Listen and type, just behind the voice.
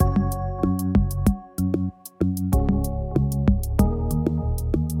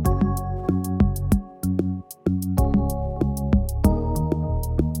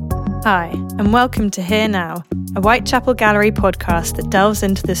Hi, and welcome to Here Now, a Whitechapel Gallery podcast that delves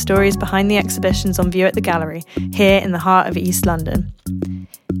into the stories behind the exhibitions on view at the gallery, here in the heart of East London.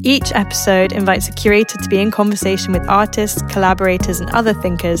 Each episode invites a curator to be in conversation with artists, collaborators, and other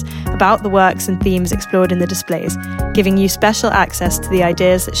thinkers about the works and themes explored in the displays, giving you special access to the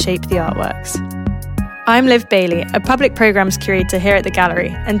ideas that shape the artworks. I'm Liv Bailey, a public programmes curator here at the gallery,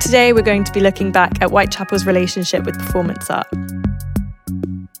 and today we're going to be looking back at Whitechapel's relationship with performance art.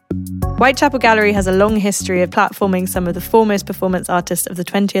 Whitechapel Gallery has a long history of platforming some of the foremost performance artists of the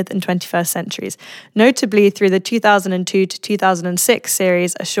 20th and 21st centuries, notably through the 2002 to 2006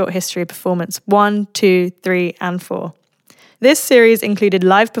 series A Short History of Performance 1, 2, 3 and 4. This series included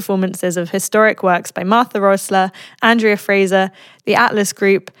live performances of historic works by Martha Rosler, Andrea Fraser, the Atlas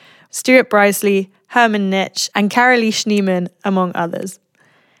Group, Stuart Brisley, Herman Nitsch and Carolee Schneemann, among others.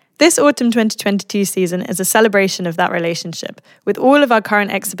 This autumn 2022 season is a celebration of that relationship, with all of our current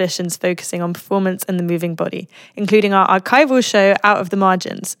exhibitions focusing on performance and the moving body, including our archival show Out of the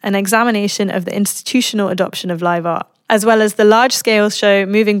Margins, an examination of the institutional adoption of live art, as well as the large-scale show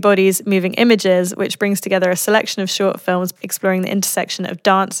Moving Bodies, Moving Images, which brings together a selection of short films exploring the intersection of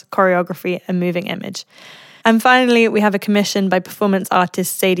dance, choreography and moving image. And finally, we have a commission by performance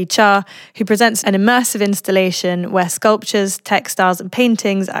artist Sadie Cha, who presents an immersive installation where sculptures, textiles and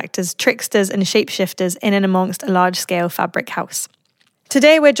paintings act as tricksters and shapeshifters in and amongst a large-scale fabric house.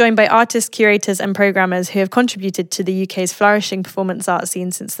 Today, we're joined by artists, curators and programmers who have contributed to the UK's flourishing performance art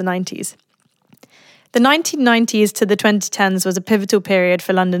scene since the 90s. The 1990s to the 2010s was a pivotal period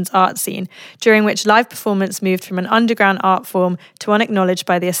for London's art scene, during which live performance moved from an underground art form to one acknowledged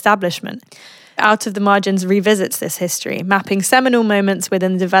by the establishment. Out of the Margins revisits this history, mapping seminal moments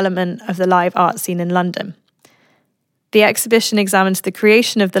within the development of the live art scene in London. The exhibition examines the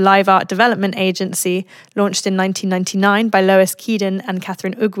creation of the Live Art Development Agency, launched in 1999 by Lois Keedon and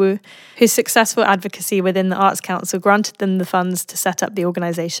Catherine Ugwu, whose successful advocacy within the Arts Council granted them the funds to set up the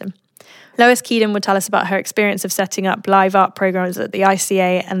organisation. Lois Keedon will tell us about her experience of setting up live art programmes at the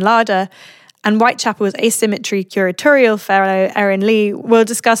ICA and LADA, and Whitechapel's Asymmetry curatorial fellow Erin Lee will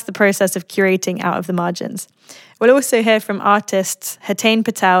discuss the process of curating Out of the Margins. We'll also hear from artists Hitain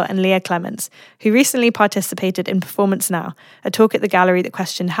Patel and Leah Clements, who recently participated in Performance Now, a talk at the gallery that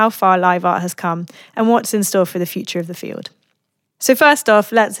questioned how far live art has come and what's in store for the future of the field. So first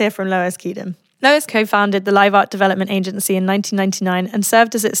off, let's hear from Lois Keedon. Lois co-founded the Live Art Development Agency in 1999 and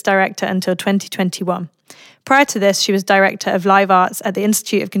served as its director until 2021. Prior to this, she was Director of Live Arts at the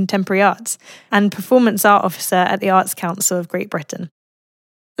Institute of Contemporary Arts and Performance Art Officer at the Arts Council of Great Britain.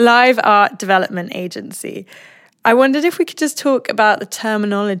 Live Art Development Agency. I wondered if we could just talk about the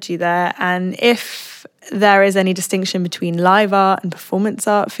terminology there and if there is any distinction between live art and performance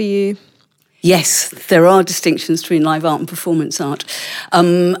art for you. Yes, there are distinctions between live art and performance art.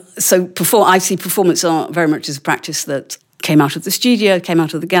 I see performance art very much as a practice that came out of the studio, came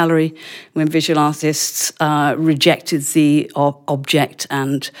out of the gallery, when visual artists rejected the object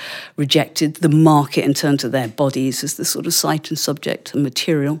and rejected the market in terms of their bodies as the sort of site and subject and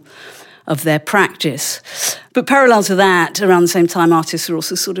material of their practice. But parallel to that, around the same time, artists are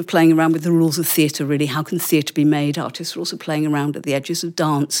also sort of playing around with the rules of theatre, really. How can theatre be made? Artists are also playing around at the edges of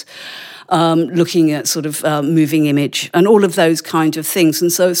dance, looking at sort of moving image and all of those kind of things.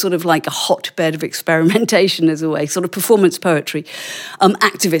 And so it's sort of like a hotbed of experimentation as a way, sort of performance poetry,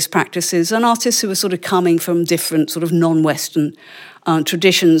 activist practices, and artists who are sort of coming from different sort of non-Western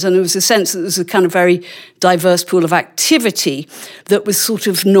traditions. And there was a sense that there was a kind of very diverse pool of activity that was sort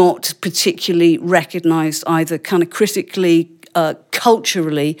of not particularly recognised either kind of critically,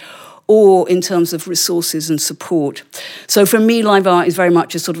 culturally, or in terms of resources and support. So for me, live art is very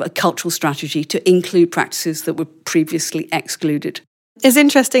much a sort of a cultural strategy to include practices that were previously excluded. It's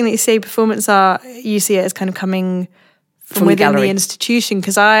interesting that you say performance art, you see it as kind of coming from within the institution,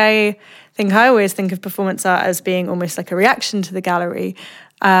 because I always think of performance art as being almost like a reaction to the gallery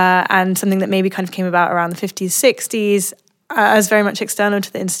and something that maybe kind of came about around the 50s, 60s, as very much external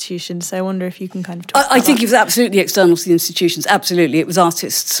to the institution. So I wonder if you can kind of talk about that. I think it was absolutely external to the institutions. Absolutely. It was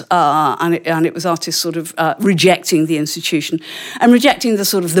artists and it was artists sort of rejecting the institution and rejecting the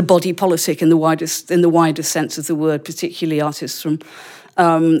sort of the body politic in the widest sense of the word, particularly artists from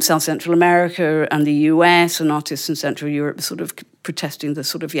South Central America and the US and artists in Central Europe sort of protesting the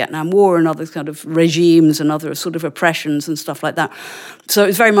sort of Vietnam War and other kind of regimes and other sort of oppressions and stuff like that. So it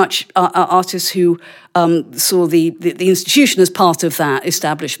was very much artists who saw the institution as part of that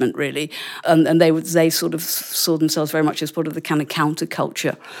establishment, really, and they sort of saw themselves very much as part of the kind of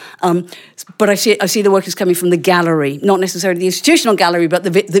counterculture. But I see the work as coming from the gallery, not necessarily the institutional gallery, but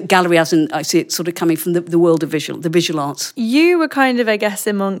the gallery as in, I see it sort of coming from the world of the visual arts. You were kind of, I guess,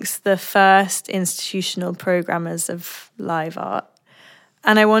 amongst the first institutional programmers of live art.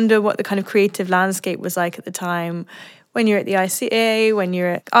 And I wonder what the kind of creative landscape was like at the time when you were at the ICA, when you were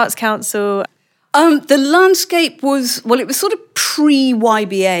at Arts Council. The landscape was, well, it was sort of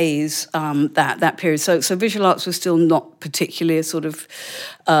pre-YBAs, that period. So visual arts was still not particularly a sort of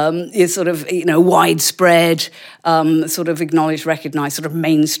widespread, sort of acknowledged, recognised, sort of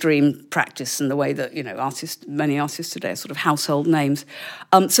mainstream practice in the way that, many artists today are sort of household names.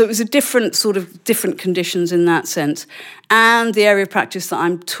 So it was different conditions in that sense. And the area of practice that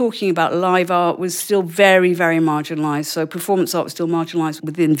I'm talking about, live art, was still very, very marginalised. So performance art was still marginalised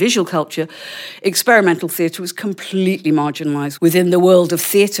within visual culture. Experimental theatre was completely marginalised within the world of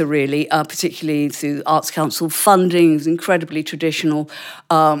theatre, really, particularly through Arts Council funding. It was incredibly traditional.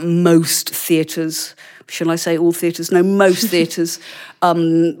 Most theatres, shall I say all theatres? No, most theatres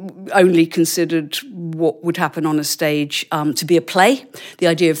only considered what would happen on a stage to be a play. The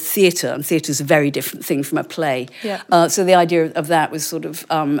idea of theatre, and theatre is a very different thing from a play. Yeah. So the idea of that was sort of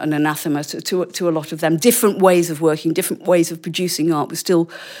an anathema to a lot of them. Different ways of working, different ways of producing art was still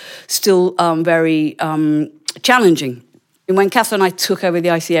very challenging. And when Catherine and I took over the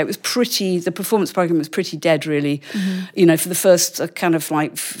ICA, the performance program was pretty dead, really. Mm-hmm. For the first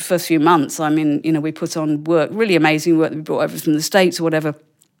first few months, we put on work, really amazing work that we brought over from the States or whatever.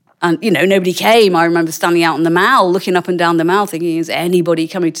 And, nobody came. I remember standing out on the Mall, looking up and down the Mall, thinking, is anybody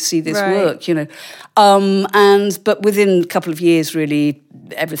coming to see this work, But within a couple of years, really,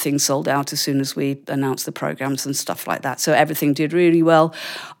 everything sold out as soon as we announced the programmes and stuff like that. So everything did really well.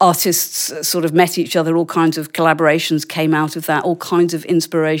 Artists sort of met each other. All kinds of collaborations came out of that, all kinds of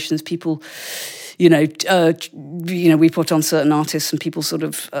inspirations. People... we put on certain artists and people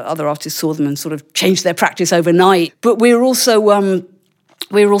other artists saw them and sort of changed their practice overnight. But we were also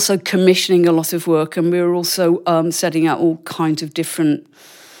commissioning a lot of work, and we were also setting out all kinds of different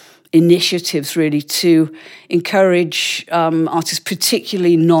initiatives, really, to encourage artists,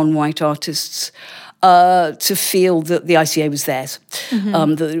 particularly non-white artists, to feel that the ICA was theirs,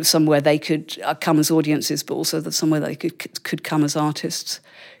 mm-hmm. That it was somewhere they could come as audiences, but also that somewhere they could come as artists.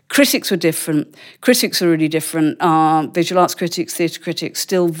 Critics were different. Critics were really different. Visual arts critics, theatre critics,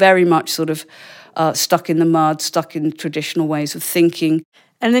 still very much sort of stuck in the mud, stuck in traditional ways of thinking.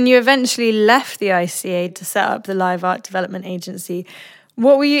 And then you eventually left the ICA to set up the Live Art Development Agency.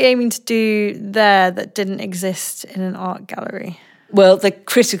 What were you aiming to do there that didn't exist in an art gallery? Well, the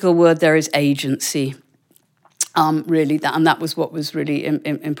critical word there is agency. Really, that was what was really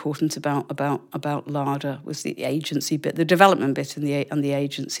important about LADA, was the agency bit, the development bit and the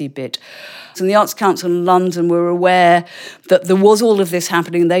agency bit. So the Arts Council in London were aware that there was all of this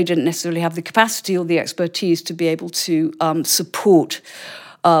happening. They didn't necessarily have the capacity or the expertise to be able to support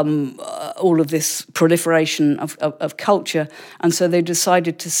all of this proliferation of culture, and so they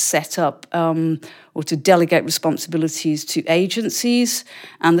decided to set up or to delegate responsibilities to agencies,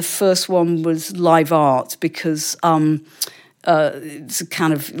 and the first one was Live Art, because it's a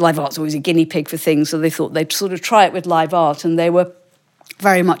kind of, Live Art's always a guinea pig for things, so they thought they'd sort of try it with Live Art, and they were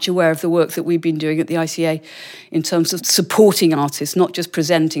very much aware of the work that we've been doing at the ICA in terms of supporting artists, not just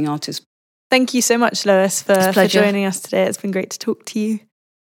presenting artists. Thank you so much, Lois, for joining us today. It's been great to talk to you.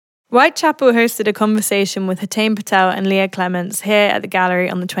 Whitechapel hosted a conversation with Hatem Patel and Leah Clements here at the gallery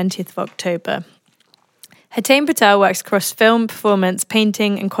on the 20th of October. Hatem Patel works across film, performance,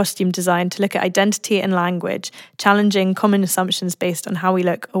 painting and costume design to look at identity and language, challenging common assumptions based on how we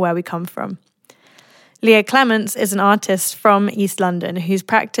look or where we come from. Leah Clements is an artist from East London whose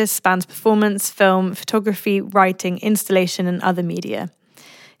practice spans performance, film, photography, writing, installation and other media.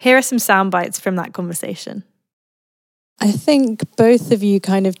 Here are some sound bites from that conversation. I think both of you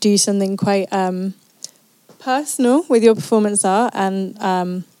kind of do something quite personal with your performance art, and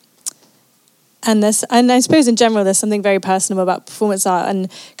I suppose in general there's something very personal about performance art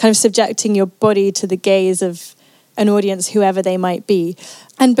and kind of subjecting your body to the gaze of an audience, whoever they might be.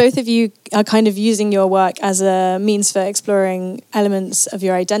 And both of you are kind of using your work as a means for exploring elements of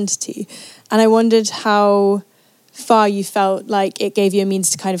your identity. And I wondered how far you felt like it gave you a means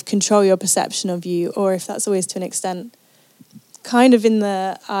to kind of control your perception of you, or if that's always to an extent kind of in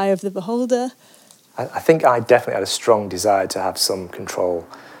the eye of the beholder. I think I definitely had a strong desire to have some control,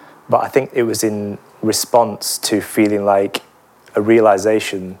 but I think it was in response to feeling like a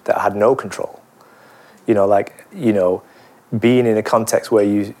realization that I had no control. Being in a context where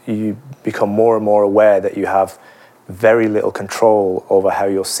you become more and more aware that you have very little control over how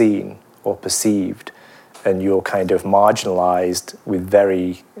you're seen or perceived, and you're kind of marginalized with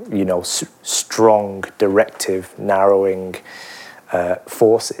very, strong, directive, narrowing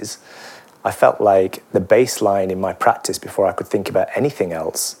forces. I felt like the baseline in my practice before I could think about anything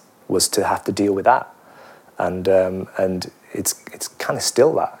else was to have to deal with that. And it's kind of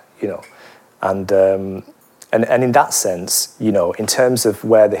still that, And in that sense, in terms of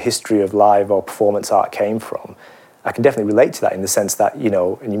where the history of live or performance art came from, I can definitely relate to that in the sense that,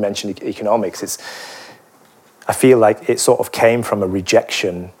 and you mentioned economics, I feel like it sort of came from a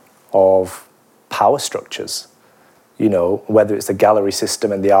rejection of power structures, whether it's the gallery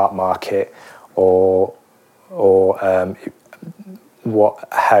system and the art market or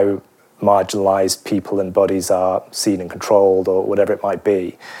how marginalized people and bodies are seen and controlled or whatever it might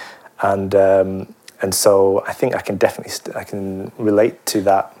be. And so I think I can relate to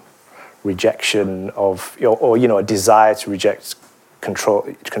that rejection of, or a desire to reject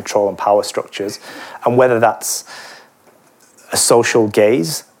control and power structures, and whether that's a social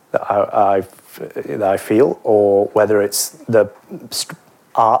gaze that I feel, or whether it's the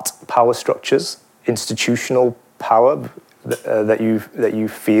art power structures, institutional power that you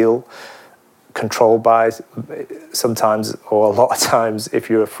feel controlled by sometimes, or a lot of times if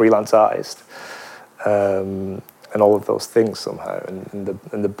you're a freelance artist. And all of those things somehow, and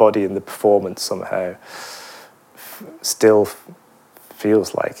the body and the performance somehow still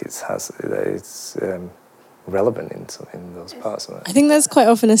feels like it's relevant in those parts of it. I think there's quite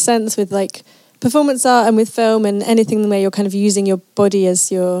often a sense with like performance art and with film and anything where you're kind of using your body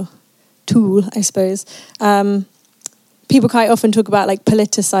as your tool, I suppose. People quite often talk about like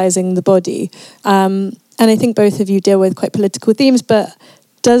politicizing the body, and I think both of you deal with quite political themes. But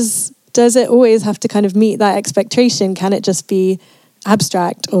does it always have to kind of meet that expectation? Can it just be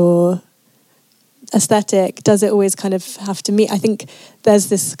abstract or aesthetic? Does it always kind of have to meet? I think there's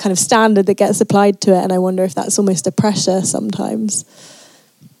this kind of standard that gets applied to it, and I wonder if that's almost a pressure sometimes.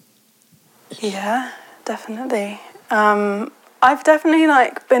 Yeah, definitely. I've definitely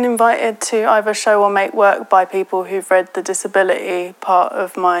been invited to either show or make work by people who've read the disability part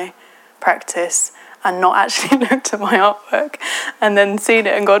of my practice and not actually looked at my artwork, and then seen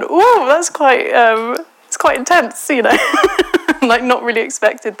it and gone, "Oh, that's quite it's quite intense," not really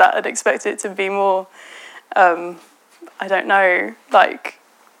expected that. I'd expected it to be more, I don't know,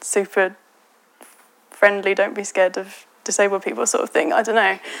 super friendly, don't be scared of disabled people sort of thing. I don't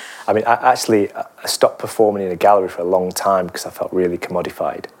know. I mean, I stopped performing in a gallery for a long time because I felt really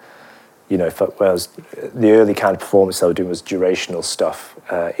commodified. Whereas the early kind of performance I was doing was durational stuff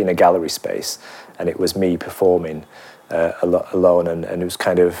in a gallery space, and it was me performing alone, and it was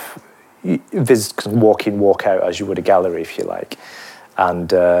kind of walk in, walk out as you would a gallery, if you like.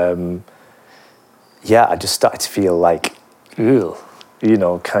 And I just started to feel like,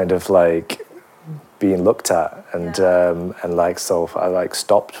 kind of like being looked at, and so I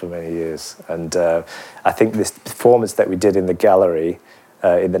stopped for many years. And I think this performance that we did in the gallery,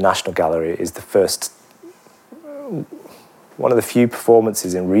 in the National Gallery, is the first, one of the few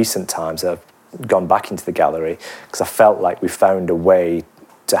performances in recent times that I've gone back into the gallery, because I felt like we found a way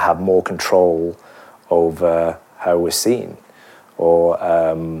to have more control over how we're seen, or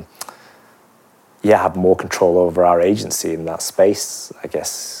have more control over our agency in that space, I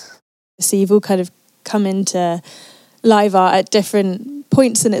guess. So you've all kind of come into live art at different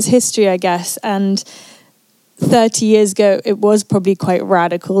points in its history, I guess, and 30 years ago, it was probably quite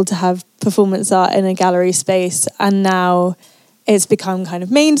radical to have performance art in a gallery space, and now it's become kind of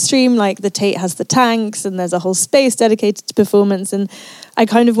mainstream. Like the Tate has the tanks, and there's a whole space dedicated to performance. And I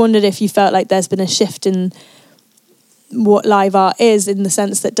kind of wondered if you felt like there's been a shift in what live art is, in the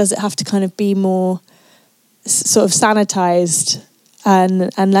sense that does it have to kind of be more sort of sanitized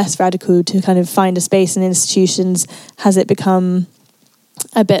and less radical to kind of find a space in institutions? Has it become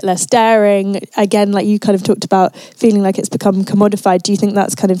a bit less daring? Again, like you kind of talked about feeling like it's become commodified. Do you think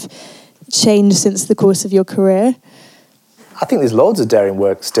that's kind of changed since the course of your career? I think there's loads of daring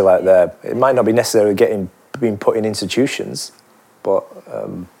work still out there. It might not be necessarily being put in institutions, but...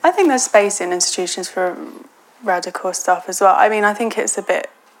 I think there's space in institutions for radical stuff as well. I mean, I think it's a bit...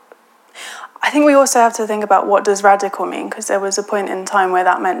 I think we also have to think about what does radical mean, because there was a point in time where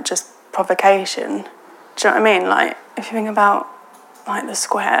that meant just provocation. Do you know what I mean? Like, if you think about like the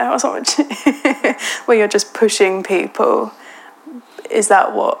Square or something, where you're just pushing people, is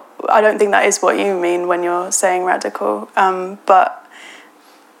that what... I don't think that is what you mean when you're saying radical. But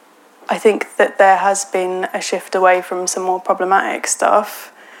I think that there has been a shift away from some more problematic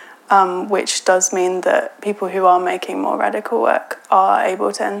stuff, which does mean that people who are making more radical work are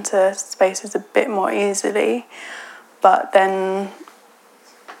able to enter spaces a bit more easily. But then,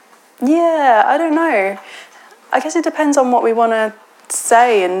 yeah, I don't know. I guess it depends on what we want to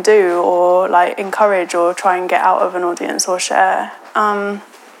say and do, or like encourage or try and get out of an audience or share.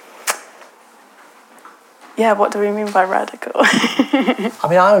 Yeah, what do we mean by radical? I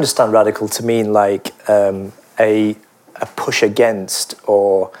mean, I understand radical to mean like a push against,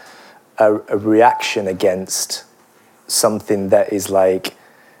 or a reaction against something that is like,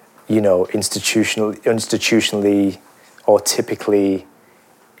 you know, institutionally or typically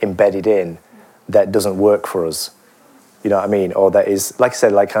embedded in, that doesn't work for us. You know what I mean? Or that is, like I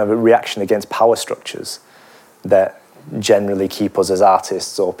said, like kind of a reaction against power structures that generally keep us as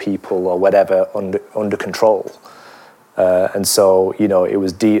artists or people or whatever under control. And so, you know, it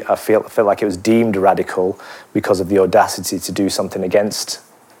was I feel like it was deemed radical because of the audacity to do something against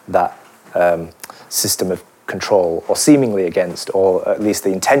that system of control, or seemingly against, or at least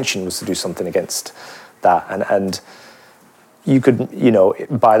the intention was to do something against that. And you could, you know,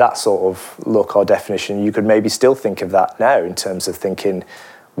 by that sort of look or definition, you could maybe still think of that now in terms of thinking,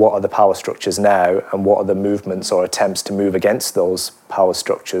 what are the power structures now, and what are the movements or attempts to move against those power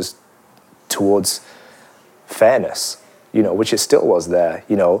structures towards fairness, you know, which it still was there.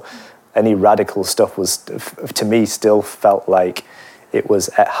 You know, any radical stuff was, to me, still felt like it was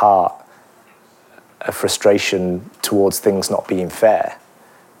at heart a frustration towards things not being fair,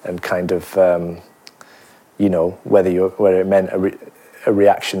 and kind of, you know, whether it meant a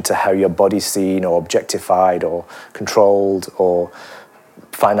reaction to how your body's seen or objectified or controlled or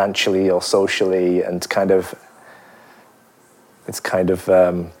financially or socially, and kind of,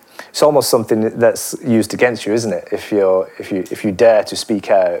 it's almost something that's used against you, isn't it? If you dare to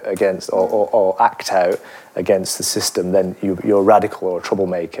speak out against or act out against the system, then you're radical or a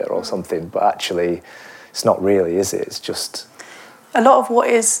troublemaker or something. But actually, it's not really, is it? It's just a lot of what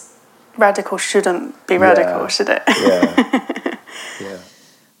is radical shouldn't be radical, should it? Yeah. Yeah.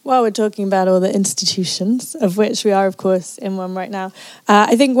 While we're talking about all the institutions, of which we are, of course, in one right now,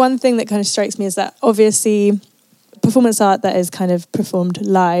 I think one thing that kind of strikes me is that obviously performance art that is kind of performed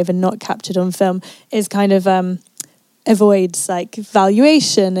live and not captured on film is kind of avoids like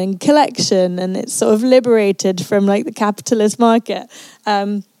valuation and collection, and it's sort of liberated from like the capitalist market,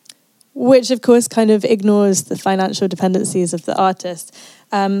 which of course kind of ignores the financial dependencies of the artist.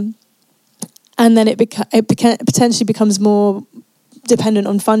 And then it potentially becomes more dependent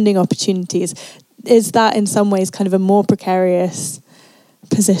on funding opportunities. Is that in some ways kind of a more precarious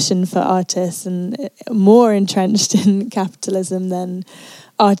position for artists and more entrenched in capitalism than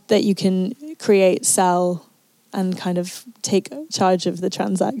art that you can create, sell, and kind of take charge of the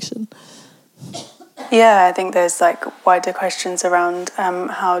transaction? Yeah, I think there's like wider questions around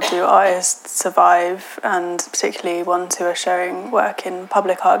how do artists survive, and particularly ones who are showing work in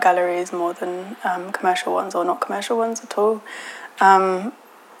public art galleries more than commercial ones, or not commercial ones at all.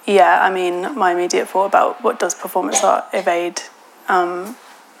 Yeah, I mean, my immediate thought about what does performance art evade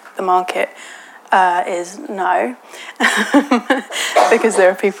the market is no, because there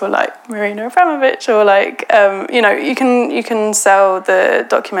are people like Marina Abramovic, or like you know, you can sell the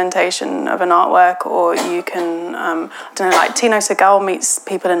documentation of an artwork, or you can I don't know, like Tino Segal meets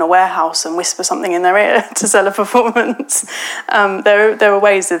people in a warehouse and whispers something in their ear to sell a performance. There are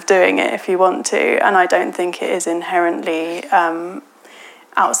ways of doing it if you want to, and I don't think it is inherently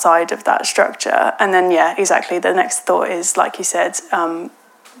outside of that structure. And then yeah, exactly, the next thought is, like you said,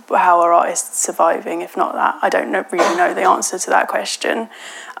 how are artists surviving? If not that, I don't really know the answer to that question.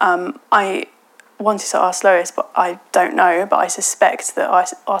 I wanted to ask Lois, but I don't know. But I suspect that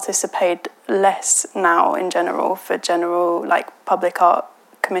artists are paid less now in general for general like public art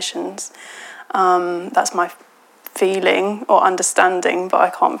commissions. That's my feeling or understanding, but I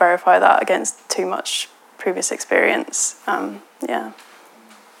can't verify that against too much previous experience. Yeah.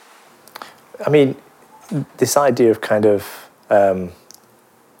 I mean, this idea of kind of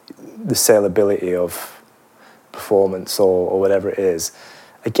the saleability of performance or whatever it is,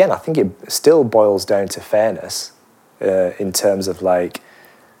 again, I think it still boils down to fairness in terms of like,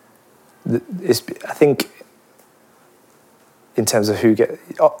 I think in terms of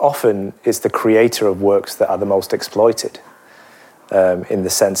often it's the creator of works that are the most exploited, in the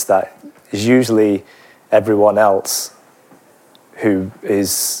sense that it's usually everyone else who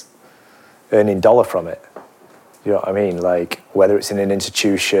is earning dollar from it. You know what I mean? Like, whether it's in an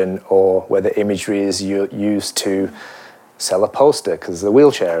institution or whether imagery is used to sell a poster because there's a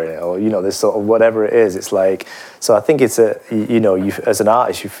wheelchair in it, or, you know, there's sort of whatever it is. It's like, so I think it's as an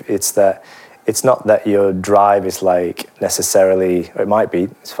artist, it's that, it's not that your drive is like necessarily, or it might be,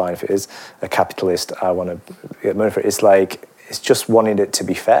 it's fine if it is, a capitalist, I want to get money for it. It's like, it's just wanting it to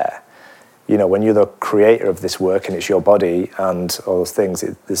be fair. You know, when you're the creator of this work and it's your body and all those things,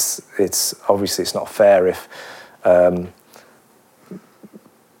 it's obviously it's not fair if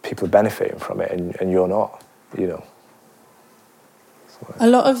people are benefiting from it and you're not, you know. A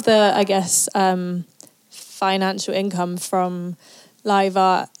lot of the, I guess, financial income from live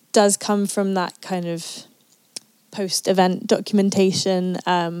art does come from that kind of post-event documentation,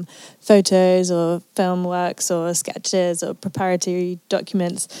 photos or film works or sketches or preparatory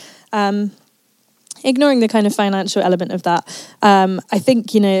documents. Ignoring the kind of financial element of that, I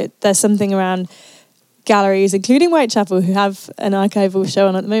think, you know, there's something around galleries, including Whitechapel, who have an archival show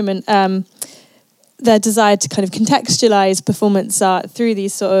on at the moment, their desire to kind of contextualise performance art through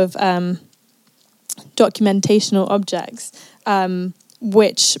these sort of documentational objects,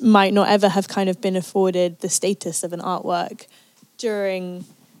 which might not ever have kind of been afforded the status of an artwork during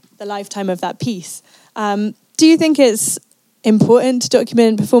the lifetime of that piece. Do you think it's important to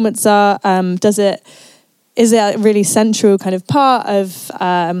document performance art? Is it a really central kind of part of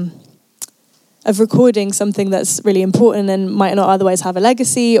recording something that's really important and might not otherwise have a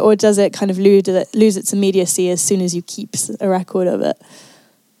legacy, or does it kind of lose its immediacy as soon as you keep a record of it?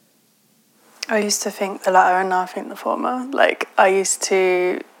 I used to think the latter, and now I think the former. Like, I used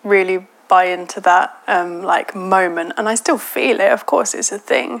to really buy into that like moment, and I still feel it. Of course, it's a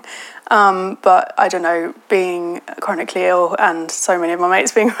thing, but I don't know. Being chronically ill, and so many of my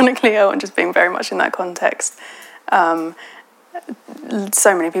mates being chronically ill, and just being very much in that context,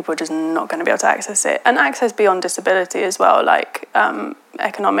 so many people are just not going to be able to access it, and access beyond disability as well, like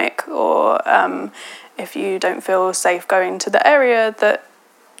economic, or if you don't feel safe going to the area that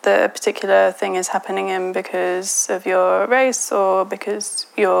the particular thing is happening in because of your race, or because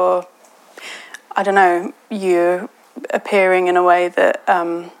you're, I don't know, you're appearing in a way that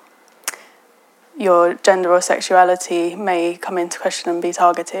your gender or sexuality may come into question and be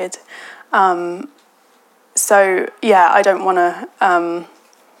targeted. So, yeah, I don't want to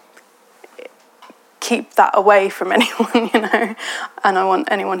keep that away from anyone, you know, and I want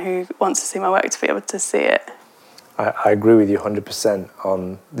anyone who wants to see my work to be able to see it. I agree with you 100%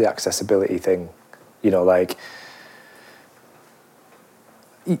 on the accessibility thing. You know, like,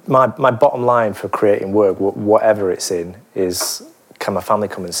 my bottom line for creating work, whatever it's in, is can my family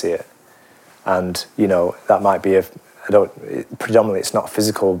come and see it? And, you know, that might be predominantly it's not a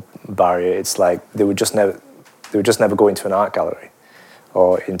physical barrier. It's like they would just never go into an art gallery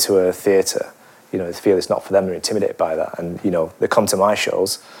or into a theatre. You know, they feel it's not for them, they're intimidated by that. And, you know, they come to my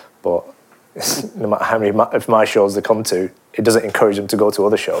shows, but no matter how many of my shows they come to, it doesn't encourage them to go to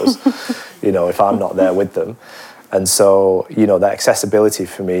other shows, you know, if I'm not there with them. And so, you know, that accessibility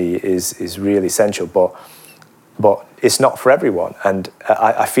for me is really essential, but it's not for everyone. And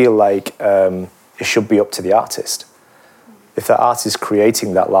I feel like it should be up to the artist. If the artist is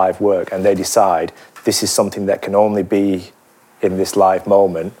creating that live work and they decide this is something that can only be in this live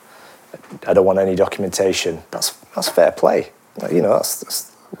moment, I don't want any documentation, that's fair play. You know,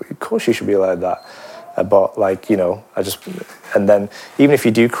 that's of course you should be allowed that. But, like, you know, and then even if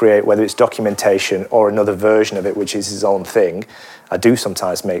you do create, whether it's documentation or another version of it, which is his own thing, I do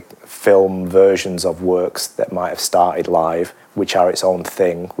sometimes make film versions of works that might have started live, which are its own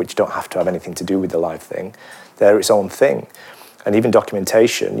thing, which don't have to have anything to do with the live thing. They're its own thing. And even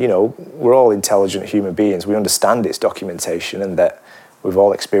documentation, you know, we're all intelligent human beings. We understand it's documentation and that we've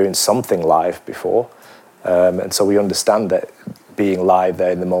all experienced something live before. And so we understand that being live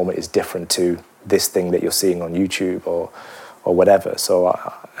there in the moment is different to this thing that you're seeing on YouTube or whatever. So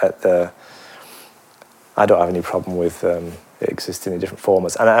I don't have any problem with it existing in different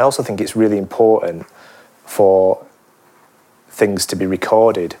formats. And I also think it's really important for things to be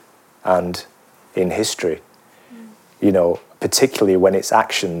recorded and in history, you know, particularly when it's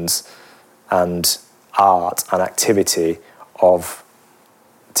actions and art and activity of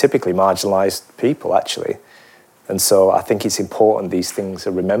typically marginalised people, actually. And so I think it's important these things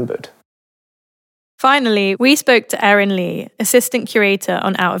are remembered. Finally, we spoke to Erin Lee, Assistant Curator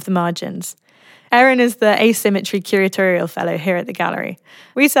on Out of the Margins. Erin is the Asymmetry Curatorial Fellow here at the gallery.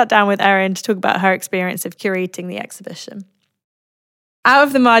 We sat down with Erin to talk about her experience of curating the exhibition. Out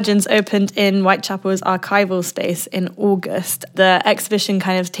of the Margins opened in Whitechapel's archival space in August. The exhibition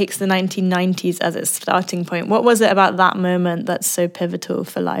kind of takes the 1990s as its starting point. What was it about that moment that's so pivotal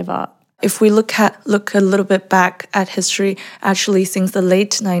for live art? If we look a little bit back at history, actually since the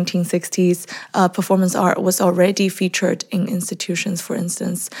late 1960s, performance art was already featured in institutions. For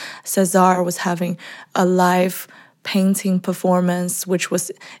instance, César was having a live painting performance, which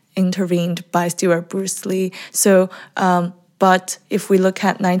was intervened by Stuart Bruce Lee. So, but if we look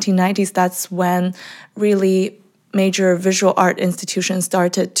at 1990s, that's when really major visual art institutions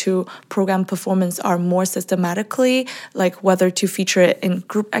started to program performance art more systematically, like whether to feature it in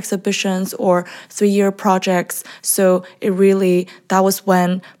group exhibitions or 3-year projects. So that was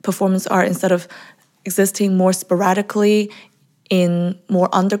when performance art, instead of existing more sporadically in more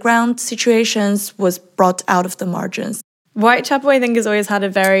underground situations, was brought out of the margins. Whitechapel, I think, has always had a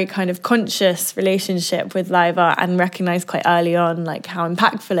very kind of conscious relationship with live art and recognised quite early on like how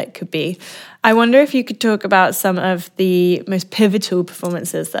impactful it could be. I wonder if you could talk about some of the most pivotal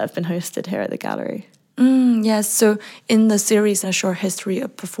performances that have been hosted here at the gallery. Yes, so in the series A Short History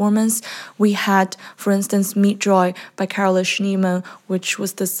of Performance, we had, for instance, Meet Joy by Carola Schneemann, which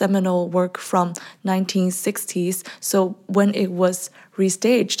was the seminal work from 1960s. So when it was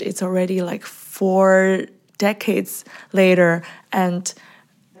restaged, it's already like 4 decades later, and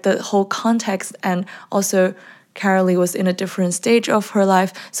the whole context, and also Carolee was in a different stage of her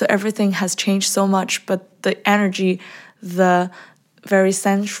life, so everything has changed so much, but the energy, the very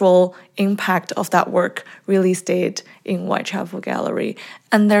central impact of that work really stayed in Whitechapel Gallery.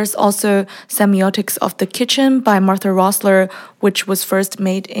 And there's also Semiotics of the Kitchen by Martha Rosler, which was first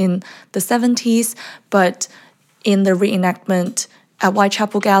made in the 70s, but in the reenactment at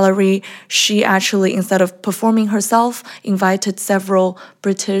Whitechapel Gallery, she actually, instead of performing herself, invited several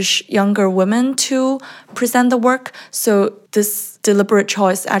British younger women to present the work. So this deliberate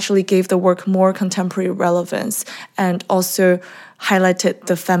choice actually gave the work more contemporary relevance and also highlighted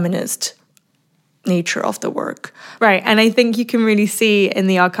the feminist nature of the work. Right, and I think you can really see in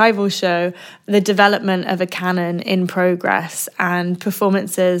the archival show the development of a canon in progress and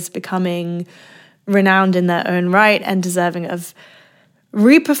performances becoming renowned in their own right and deserving of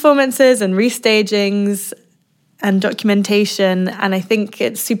re-performances and restagings and documentation. And I think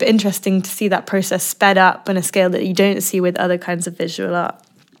it's super interesting to see that process sped up on a scale that you don't see with other kinds of visual art.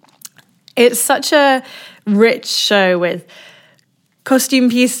 It's such a rich show with costume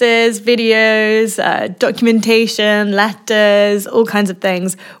pieces, videos, documentation, letters, all kinds of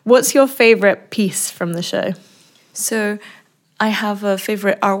things. What's your favourite piece from the show? So I have a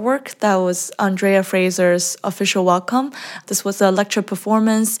favorite artwork that was Andrea Fraser's Official Welcome. This was a lecture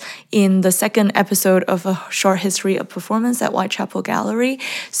performance in the second episode of A Short History of Performance at Whitechapel Gallery.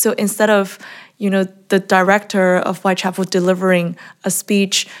 So instead of, the director of Whitechapel delivering a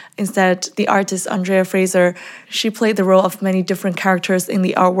speech, instead the artist Andrea Fraser, she played the role of many different characters in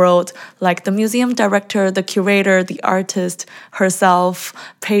the art world, like the museum director, the curator, the artist herself,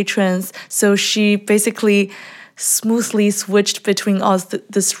 patrons. So she basically smoothly switched between all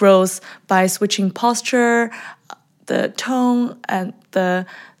these roles by switching posture, the tone, and the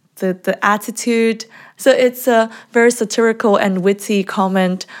attitude. So it's a very satirical and witty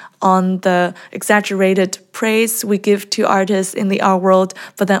comment on the exaggerated praise we give to artists in the art world,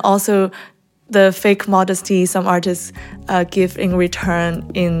 but then also the fake modesty some artists give in return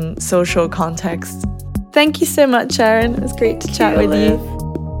in social context. Thank you so much, Erin. It was great to chat with you.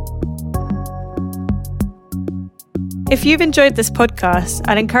 If you've enjoyed this podcast,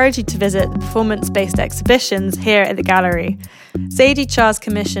 I'd encourage you to visit the performance-based exhibitions here at the gallery. Zadie Char's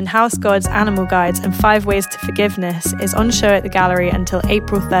commission House Gods, Animal Guides and 5 Ways to Forgiveness is on show at the gallery until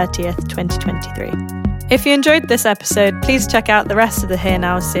April 30th, 2023. If you enjoyed this episode, please check out the rest of the Here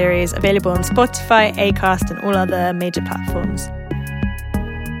Now series, available on Spotify, Acast and all other major platforms.